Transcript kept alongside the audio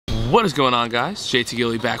What is going on, guys?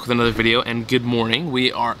 JTGily back with another video, and good morning.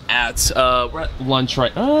 We are at we're at lunch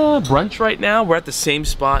right brunch right now. We're at the same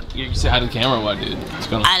spot. You can say hi to the camera. What, dude? What's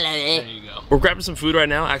going on? I love it. There you go. We're grabbing some food right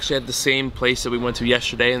now. Actually at the same place that we went to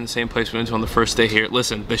yesterday and the same place we went to on the first day here.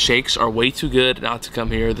 Listen, the shakes are way too good not to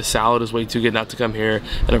come here. The salad is way too good not to come here.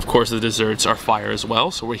 And of course the desserts are fire as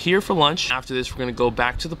well. So we're here for lunch. After this, we're gonna go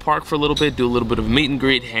back to the park for a little bit, do a little bit of a meet and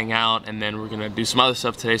greet, hang out, and then we're gonna do some other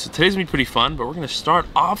stuff today. So today's gonna be pretty fun, but we're gonna start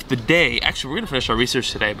off the day. Actually, we're gonna finish our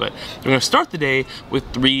research today, but we're gonna start the day with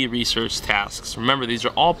 3 research tasks. Remember, these are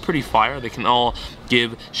all pretty fire. They can all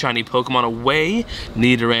give shiny Pokemon away.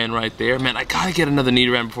 Nidoran right there. Man, I gotta get another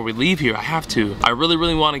Nidoran before we leave here. I have to. I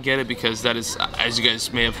really want to get it because that is, as you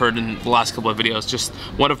guys may have heard in the last couple of videos, just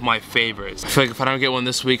one of my favorites. I feel like if I don't get one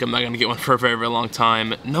this week, I'm not gonna get one for a very long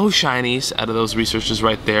time. No shinies out of those researchers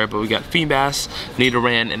right there, but we got Feebas,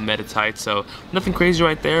 Nidoran, and Meditite, so nothing crazy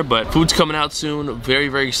right there, but food's coming out soon.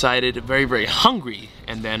 Very excited, very hungry.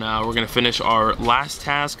 And then we're gonna finish our last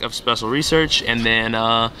task of special research and then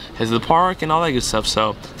head to the park and all that good stuff.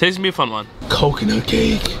 So today's gonna be a fun one. Coconut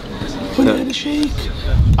cake, banana shake.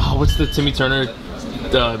 Oh, what's the Timmy Turner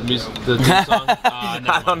the theme song?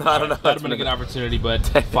 I don't know. That'd have been a good opportunity, but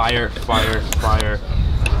fire.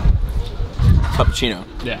 Cappuccino.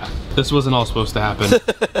 Yeah, this wasn't all supposed to happen.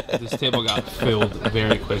 This table got filled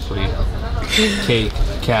very quickly. Cake,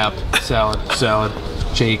 cap, salad,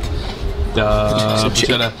 shake.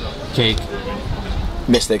 Cake.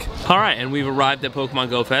 Mystic. Alright, and we've arrived at Pokemon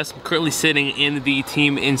GO Fest. I'm currently sitting in the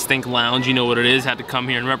Team Instinct Lounge. You know what it is. Had to come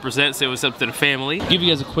here and represent, say what's up to the family. Give you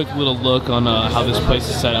guys a quick little look on how this place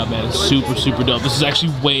is set up, man. It's super dope. This is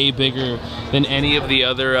actually way bigger than any of the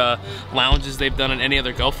other lounges they've done at any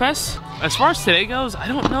other GO Fest. As far as today goes, I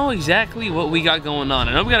don't know exactly what we got going on.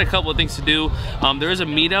 I know we got a couple of things to do. There is a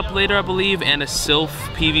meetup later, I believe, and a Sylph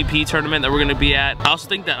PvP tournament that we're gonna be at. I also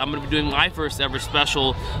think that I'm gonna be doing my first ever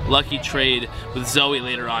special lucky trade with Zoe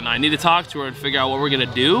later on. Now, I need to talk to her and figure out what we're gonna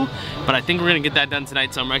do, but I think we're gonna get that done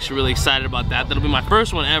tonight, so I'm actually really excited about that. That'll be my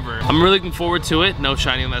first one ever. I'm really looking forward to it. No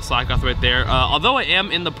shiny on that Slackoth right there. Although I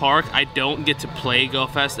am in the park, I don't get to play GO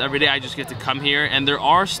Fest every day. I just get to come here, and there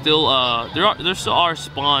are still there still are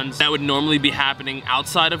spawns that would normally be happening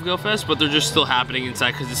outside of GO Fest, but they're just still happening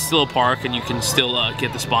inside because it's still a park and you can still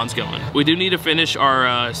get the spawns going. We do need to finish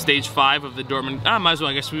our stage 5 of the Dortmund. Might as well.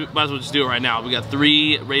 I guess we might as well just do it right now. We got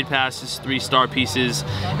 3 raid passes, 3 star pieces,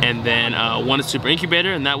 and then 1 super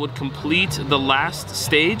incubator, and that would complete the last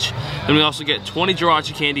stage. Then we also get 20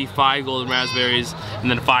 Jirachi candy, 5 golden raspberries,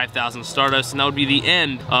 and then 5,000 stardust, and that would be the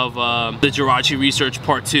end of the Jirachi research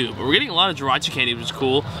part 2. But we're getting a lot of Jirachi candy, which is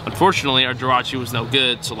cool. Unfortunately, our Jirachi was no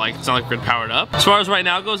good, so like it's not like we're gonna power it up. As far as right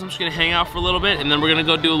now goes, I'm just gonna hang out for a little bit, and then we're gonna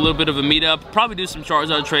go do a little bit of a meetup. Probably do some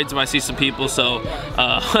Charizard trades if I see some people. So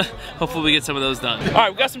hopefully we get some of those done. All right,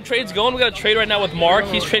 we got some trades going. We got a trade right now with Mark.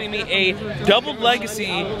 He's trading me a double legacy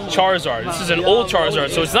Charizard. This is an old Charizard,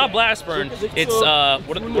 so it's not Blast Burn. It's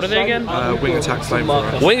what are they again? Wing Attack,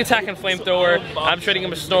 Flamethrower. Wing Attack and Flamethrower. I'm trading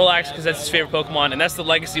him a Snorlax because that's his favorite Pokemon, and that's the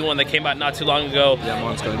legacy one that came out not too long ago. Yeah,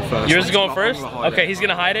 mine's going first. Yours is going first? Okay, he's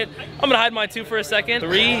gonna hide it. I'm gonna hide mine too for a second.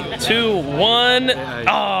 3, 2, 1.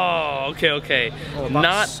 Oh, okay. Oh,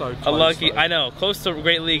 not so a lucky. I know, close to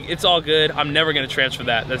Great League. It's all good. I'm never gonna transfer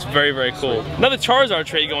that. That's very cool. Another Charizard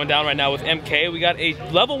trade going down right now with MK. We got a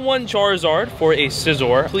level 1 Charizard for a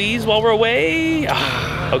Scizor. Please, while we're away.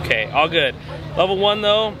 Okay, all good. Level 1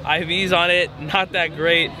 though, IVs on it, not that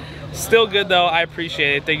great. Still good though, I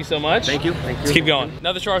appreciate it. Thank you so much. Thank you. Let's keep going.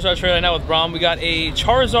 Another Charizard trade right now with Brom. We got a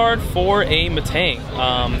Charizard for a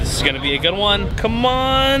Matang. This is gonna be a good one. Come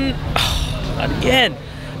on. Not again.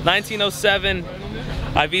 1907.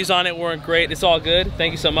 IVs on it weren't great. It's all good.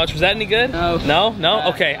 Thank you so much. Was that any good? No. No?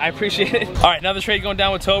 Okay, I appreciate it. All right, another trade going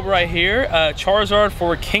down with Toba right here. Charizard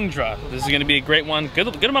for Kingdra. This is gonna be a great one. Good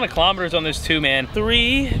amount of kilometers on this too, man.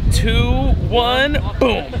 3, 2, 1,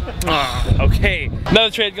 boom. Okay.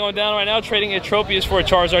 Another trade going down right now. Trading a Tropius for a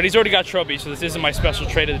Charizard. He's already got Tropius, so this isn't my special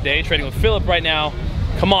trade of the day. Trading with Philip right now.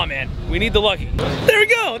 Come on, man. We need the lucky. There we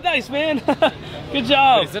go. Nice, man. Good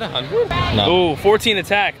job. Wait, is it 100? No. Ooh, 14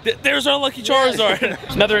 attack. There's our lucky Charizard.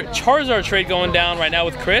 Another Charizard trade going down right now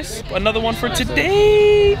with Chris. Another one for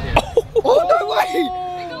today. Oh, no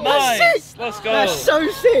way. Nice. Let's go. That's so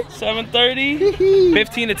sick. 730.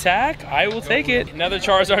 15 attack. I will take it. Another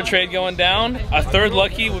Charizard trade going down. A third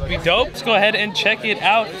lucky would be dope. Let's go ahead and check it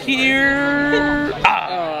out here.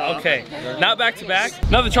 Okay. Not back to back.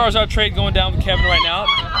 Another Charizard trade going down with Kevin right now.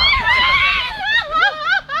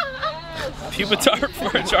 Cupid dart for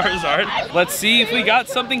a Charizard. Let's see if we got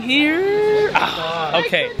something here.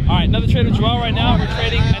 Okay. All right, another trade with Joel right now. We're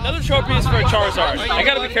trading another Tropius for a Charizard. I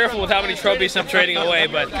gotta be careful with how many Tropius I'm trading away,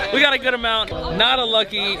 but we got a good amount. Not a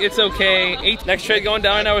lucky, it's okay. Next trade going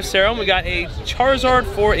down right now with Sarah. We got a Charizard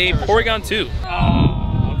for a Porygon 2.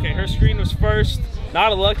 Okay, her screen was first.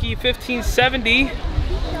 Not a lucky, 1570.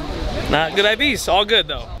 Not good IVs, all good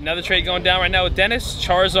though. Another trade going down right now with Dennis.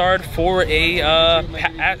 Charizard for a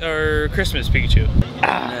Christmas Pikachu.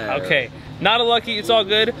 Okay. Not a lucky, it's all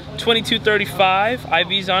good. 2235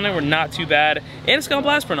 IVs on it, were not too bad. And it's got a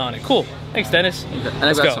blast burn on it. Cool. Thanks, Dennis. And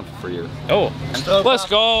Let's I got go. something for you. Oh, let's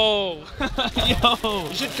go. Yo.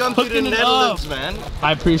 You should come to the Netherlands, man.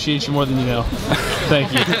 I appreciate you more than you know.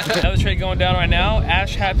 Thank you. Another trade going down right now.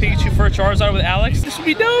 Ash Hat Pikachu for a Charizard with Alex. This would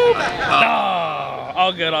be dope. Oh,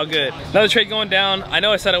 all good, all good. Another trade going down. I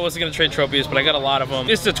know I said I wasn't going to trade Tropius, but I got a lot of them.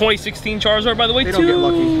 This is a 2016 Charizard, by the way, They don't get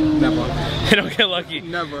lucky. Never. They don't get lucky.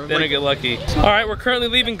 Never. They don't get lucky. All right, we're currently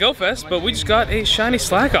leaving GoFest, but we just got a shiny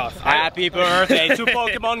Slack off. Happy birthday to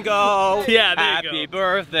Pokemon Go! Yeah, there you Happy go.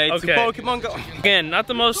 birthday to Pokemon Go! Again, not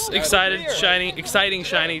the most exciting shiny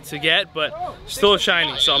to get, but still a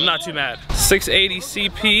shiny, so I'm not too mad. 680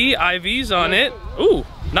 CP IVs on it. Ooh,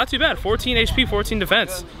 not too bad. 14 HP, 14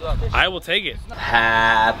 defense. I will take it.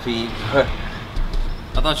 Happy birthday.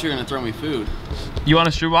 I thought you were gonna throw me food. You want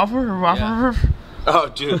a Strewoffer or waffle? Yeah. Oh,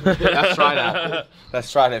 dude. Let's try that.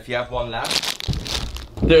 Let's try that. If you have one left.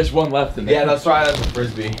 There's one left in there. Yeah, let's try that as a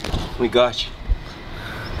frisbee. We got you.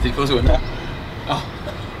 Is he supposed to win that? Oh.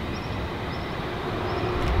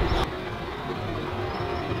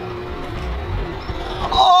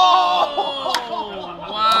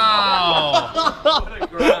 Wow. What a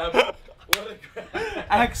grab. What a grab.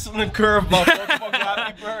 Excellent curveball.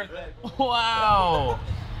 Happy birthday. Wow.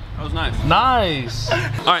 That was nice. Nice. All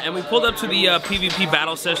right, and we pulled up to the PvP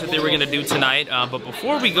battle session that they were gonna do tonight. But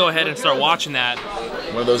before we go ahead and start watching that,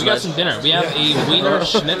 One of those we got guys. some dinner. We have a Wiener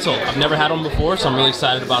Schnitzel. I've never had one before, so I'm really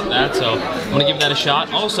excited about that. So I'm gonna give that a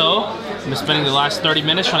shot. Also, I'm spending the last 30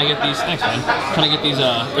 minutes trying to get these, thanks man, trying to get these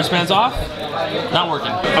wristbands off. Not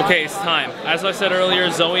working. Okay, it's time. As I said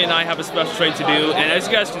earlier, Zoe and I have a special trade to do, and as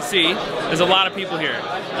you guys can see, there's a lot of people here.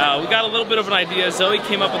 We got a little bit of an idea. Zoe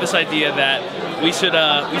came up with this idea that we should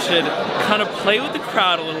kind of play with the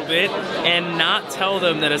crowd a little bit and not tell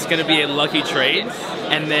them that it's gonna be a lucky trade.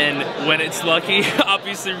 And then when it's lucky,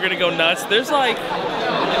 obviously we're gonna go nuts. There's like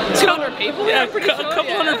 200 people. Yeah, a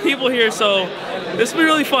couple hundred people here, so this will be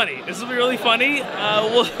really funny. This will be really funny.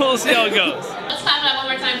 We'll see how it goes. Let's clap that one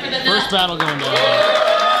more time for the First battle going down.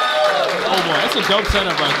 Oh boy, that's a dope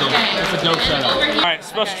setup right there. That's a dope setup. All right,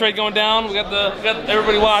 special trade going down. We got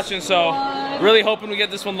everybody watching, so really hoping we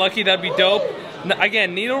get this one lucky. That'd be dope.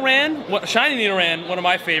 Again, Nidoran, shiny Nidoran, one of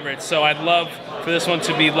my favorites. So I'd love for this one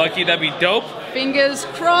to be lucky. That'd be dope. Fingers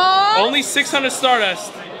crossed. Only 600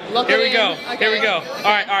 Stardust. Lock Here it we in. go. Okay. Here we go. All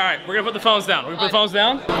right. We're gonna put the phones down. We're gonna put the phones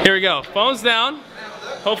down. Here we go. Phones down.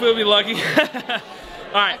 Hopefully we'll be lucky.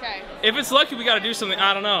 All right. Okay. If it's lucky, we gotta do something.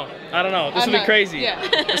 I don't know. This will be know. crazy. Yeah.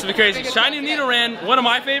 This will be crazy. Fingers Shiny crossed, Nidoran, one of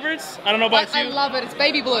my favorites. I don't know about I you. love it. It's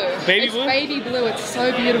baby blue. Baby it's blue? Baby blue. It's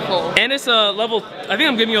so beautiful. And it's a level. I think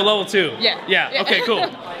I'm giving you a level 2. Yeah. Yeah. Okay. Cool. All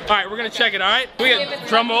right. We're gonna check it. All right. We got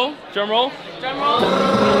drum roll. Drum roll. Drum roll.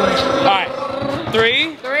 All right.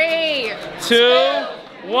 3, 3, 2,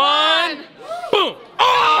 1. Boom.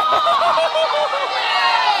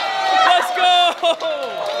 Let's go.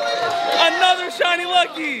 Another shiny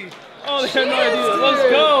lucky. Oh, they have no idea. Let's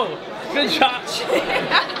go. Good job.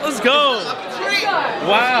 Let's go.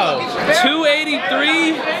 Wow.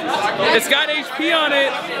 283. It's got HP on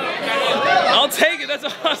it. I'll take it. That's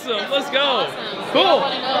awesome. Let's go. Cool.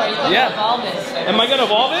 Yeah. Am I gonna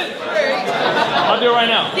evolve it? I'll do it right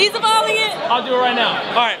now. He's evolving it. I'll do it right now.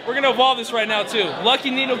 All right, we're gonna evolve this right now too. Lucky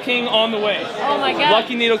Needle King on the way. Oh my god.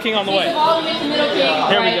 Lucky Needle King on the way. He's evolving into Middle King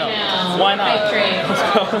Here we right go. now. Why not? Hype train. Let's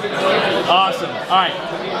go. Awesome. All right.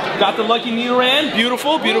 Got the Lucky Nidoran.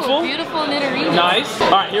 Beautiful, beautiful. Ooh, beautiful Nidorino. Nice.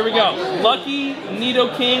 All right, here we go. Lucky Nido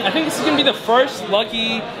King. I think this is gonna be the first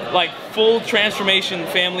lucky, like, full transformation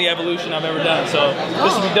family evolution I've ever done. So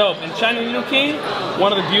this will be dope. And Shiny Nido King,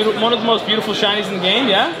 one of the most beautiful shinies in the game.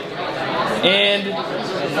 Yeah. And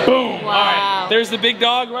boom. Wow. All right. There's the big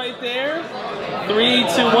dog right there. 3,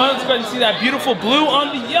 2, 1. Let's go ahead and see that beautiful blue on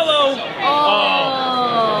the yellow.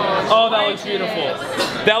 Oh, that looks beautiful.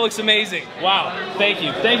 That looks amazing. Wow. Thank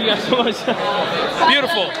you. Thank you guys so much.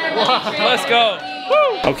 Beautiful. Wow. Let's go.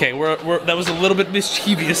 Okay, that was a little bit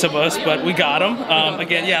mischievous of us, but we got him.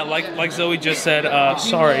 Again, yeah, like Zoe just said,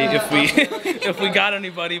 sorry if we if we got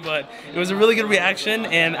anybody, but it was a really good reaction,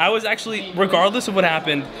 and I was actually, regardless of what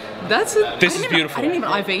happened, this is beautiful. I didn't even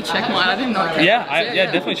IV check mine. I didn't know. Yeah,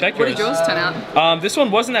 definitely check yours. What did yours turn out? This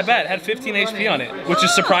one wasn't that bad. It had 15 HP on it, which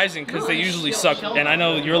is surprising because they usually suck. And I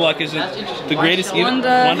know your luck isn't the greatest either. Wonder,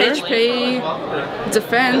 HP,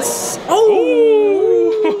 defense.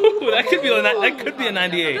 Oh, that could be a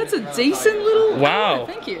 98. That's a decent little. Wow.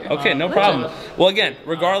 Thank you. Okay, no problem. Well, again,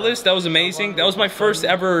 regardless, that was amazing. That was my first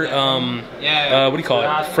ever, what do you call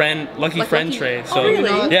it? Lucky friend trade. So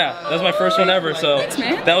really? yeah, that was my first one ever. So thanks,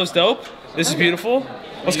 man. That was dope. This is beautiful.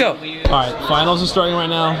 Let's go. Alright, finals are starting right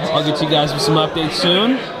now. I'll get you guys with some updates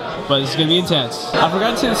soon, but it's gonna be intense. I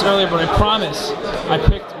forgot to say this earlier, but I promise I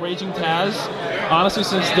picked Raging Taz. Honestly,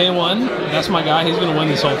 since day one, that's my guy. He's gonna win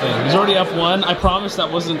this whole thing. He's already up 1. I promise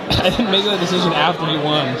that wasn't, I didn't make that decision after he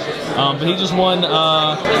won. But he just won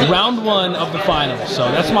round 1 of the finals.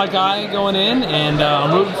 So that's my guy going in, and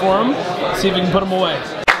I'm rooting for him. See if we can put him away.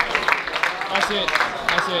 That's it.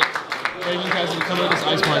 That's it. Raging Taz is gonna come with this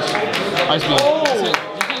ice punch. Ice beam. That's it.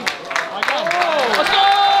 Let's go!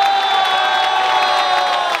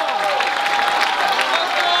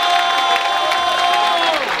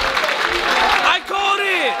 I called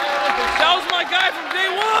it! That was my guy from day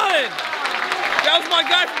one! That was my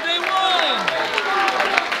guy from day one!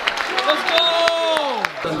 Let's go!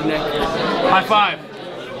 High five.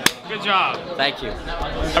 Good job. Thank you.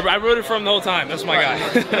 I rooted for him the whole time. That's my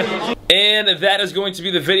guy. And that is going to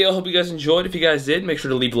be the video. Hope you guys enjoyed. If you guys did, make sure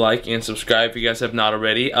to leave a like and subscribe if you guys have not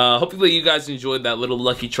already. Hopefully you guys enjoyed that little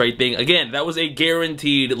lucky trade thing. Again, that was a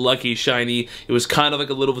guaranteed lucky shiny. It was kind of like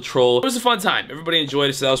a little troll. It was a fun time. Everybody enjoyed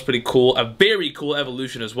it, so that was pretty cool. A very cool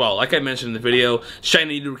evolution as well. Like I mentioned in the video,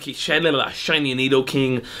 Shiny Nido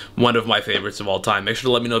King, one of my favorites of all time. Make sure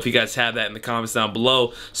to let me know if you guys have that in the comments down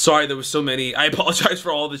below. Sorry there was so many. I apologize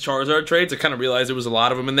for all the Charizard trades. I kind of realized there was a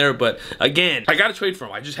lot of them in there, but again, I gotta trade for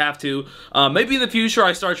them. I just have to. Maybe in the future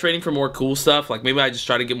I start trading for more cool stuff. Like maybe I just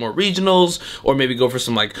try to get more regionals, or maybe go for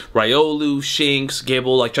some like Riolu, Shinx,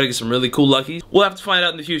 Gable, like try to get some really cool luckies. We'll have to find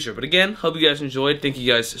out in the future. But again, hope you guys enjoyed. Thank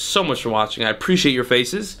you guys so much for watching. I appreciate your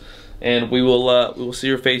faces, and we will see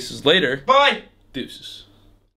your faces later. Bye. Deuces.